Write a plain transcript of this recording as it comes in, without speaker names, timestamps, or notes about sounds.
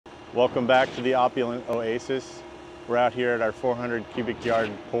Welcome back to the Opulent Oasis. We're out here at our 400 cubic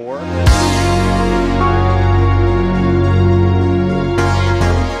yard pour.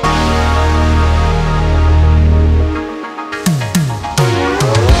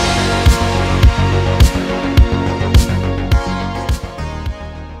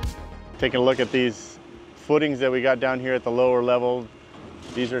 Taking a look at these footings that we got down here at the lower level.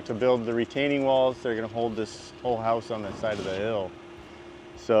 These are to build the retaining walls. They're going to hold this whole house on the side of the hill.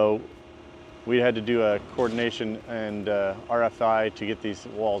 So we had to do a coordination and RFI to get these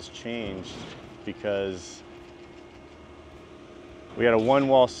walls changed because we had a one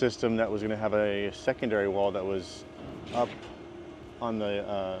wall system that was going to have a secondary wall that was up on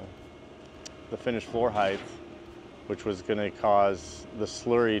the finished floor height, which was going to cause the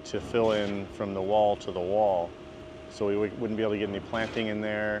slurry to fill in from the wall to the wall. So we wouldn't be able to get any planting in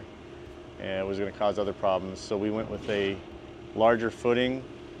there, and it was going to cause other problems. So we went with a larger footing,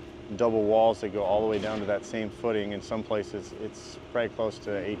 double walls that go all the way down to that same footing. In some places, it's probably close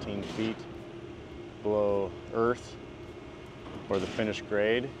to 18 feet below earth or the finished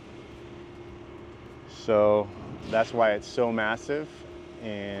grade. So that's why it's so massive,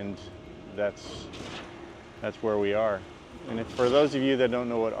 and that's where we are. And for those of you that don't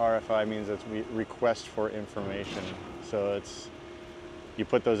know what RFI means, it's request for information. So you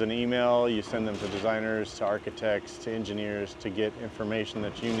put those in email, you send them to designers, to architects, to engineers to get information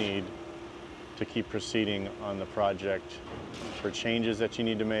that you need to keep proceeding on the project for changes that you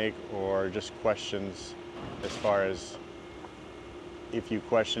need to make, or just questions as far as if you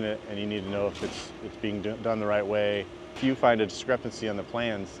question it and you need to know if it's being done the right way. If you find a discrepancy on the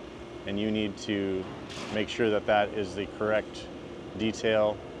plans and you need to make sure that that is the correct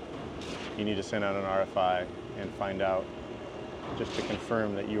detail, you need to send out an RFI and find out, just to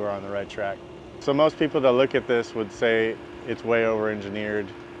confirm that you are on the right track. So most people that look at this would say it's way over-engineered,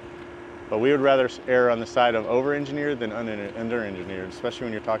 but we would rather err on the side of over-engineered than under-engineered, especially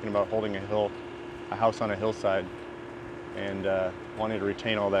when you're talking about holding a house on a hillside and wanting to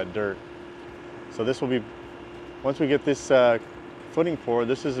retain all that dirt. So this will be, once we get this footing pour,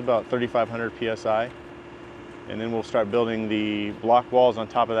 this is about 3,500 PSI, and then we'll start building the block walls on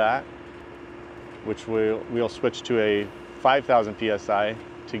top of that, which we'll switch to a 5,000 PSI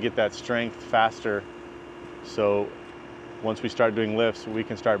to get that strength faster. So once we start doing lifts, we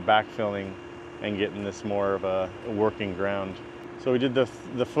can start backfilling and getting this more of a working ground. So we did the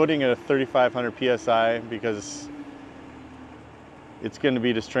footing at a 3,500 PSI because it's going to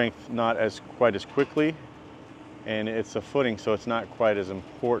be to strength not quite as quickly, and it's a footing, so it's not quite as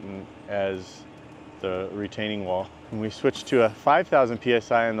important as the retaining wall. And we switched to a 5,000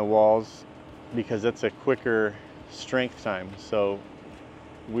 PSI on the walls because that's a quicker strength time. So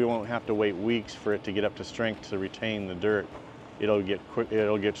we won't have to wait weeks for it to get up to strength to retain the dirt. It'll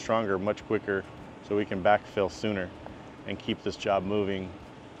get stronger much quicker, so we can backfill sooner and keep this job moving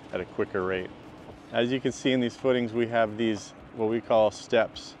at a quicker rate. As you can see in these footings, we have these what we call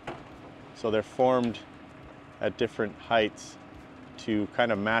steps. So they're formed at different heights to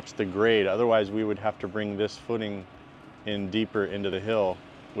kind of match the grade. Otherwise, we would have to bring this footing in deeper into the hill,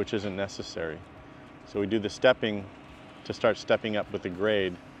 which isn't necessary. So we do the stepping to start stepping up with the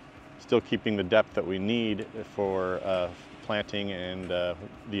grade, still keeping the depth that we need for planting and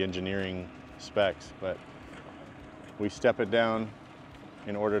the engineering specs, but we step it down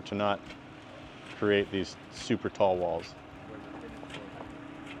in order to not create these super tall walls.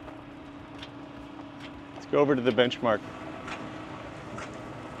 Let's go over to the benchmark.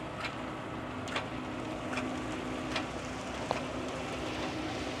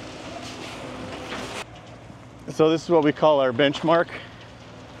 So this is what we call our benchmark.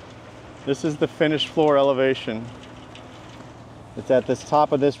 This is the finished floor elevation. It's at this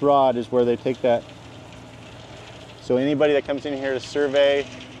top of this rod is where they take that. So anybody that comes in here to survey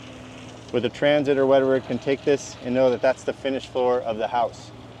with a transit or whatever can take this and know that that's the finished floor of the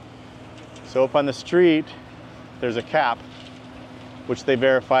house. So up on the street, there's a cap, which they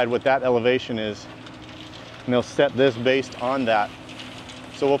verified what that elevation is, and they'll set this based on that.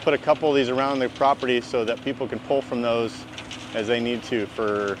 So we'll put a couple of these around the property so that people can pull from those as they need to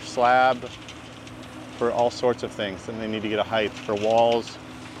for slab, for all sorts of things. And they need to get a height for walls,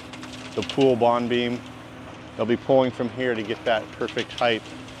 the pool bond beam. They'll be pulling from here to get that perfect height,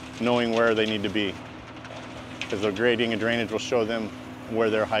 knowing where they need to be, because the grading and drainage will show them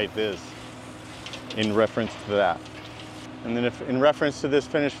where their height is in reference to that. And then if in reference to this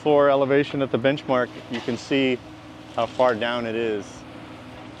finished floor elevation at the benchmark, you can see how far down it is,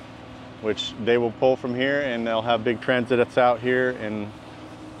 which they will pull from here, and they'll have big transits out here and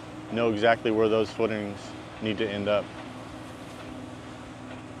know exactly where those footings need to end up.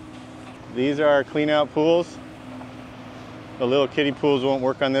 These are our clean out pools. The little kiddie pools won't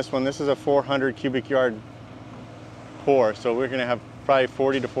work on this one. This is a 400 cubic yard pour, so we're gonna have probably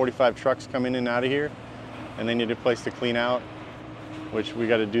 40 to 45 trucks come in and out of here, and they need a place to clean out, which we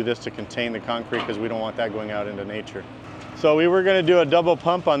gotta do this to contain the concrete because we don't want that going out into nature. So we were gonna do a double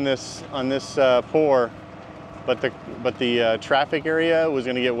pump on this pour, but the traffic area was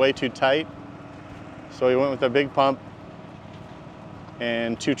gonna get way too tight. So we went with a big pump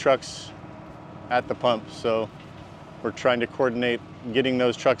and 2 trucks at the pump. So we're trying to coordinate getting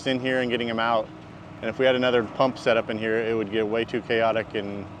those trucks in here and getting them out. And if we had another pump set up in here, it would get way too chaotic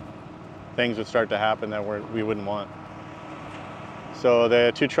and things would start to happen that we wouldn't want. So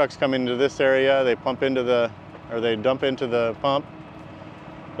the 2 trucks come into this area, they dump into the pump.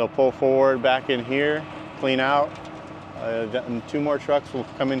 They'll pull forward back in here, clean out. And 2 more trucks will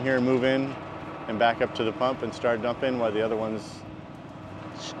come in here and move in and back up to the pump and start dumping, while the other ones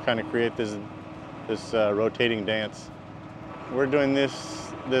kind of create this rotating dance. We're doing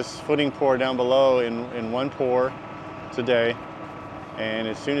this footing pour down below in 1 pour today, and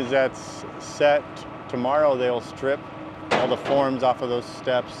as soon as that's set, tomorrow they'll strip all the forms off of those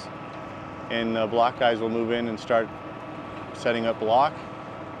steps, and the block guys will move in and start setting up block.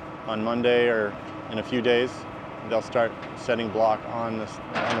 On Monday or in a few days, they'll start setting block on the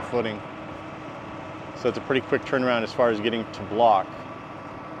footing. So it's a pretty quick turnaround as far as getting to block.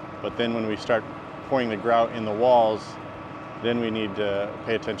 But then when we start pouring the grout in the walls, then we need to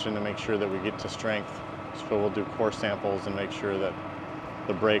pay attention to make sure that we get to strength. So we'll do core samples and make sure that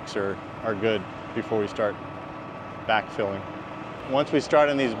the breaks are good before we start backfilling. Once we start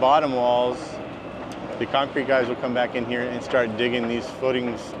on these bottom walls, the concrete guys will come back in here and start digging these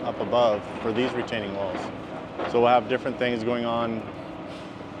footings up above for these retaining walls. So we'll have different things going on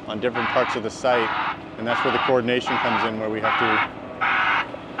different parts of the site, and that's where the coordination comes in, where we have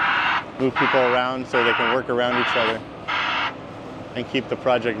to move people around so they can work around each other and keep the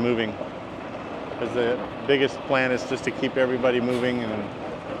project moving. Because the biggest plan is just to keep everybody moving and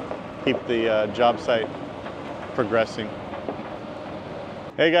keep the job site progressing.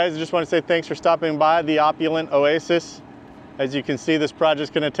 Hey guys, I just want to say thanks for stopping by the Opulent Oasis. As you can see, this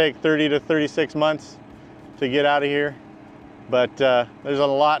project's going to take 30 to 36 months to get out of here. But there's a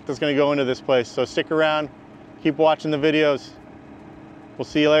lot that's going to go into this place. So stick around, keep watching the videos. We'll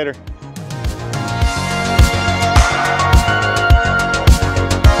see you later.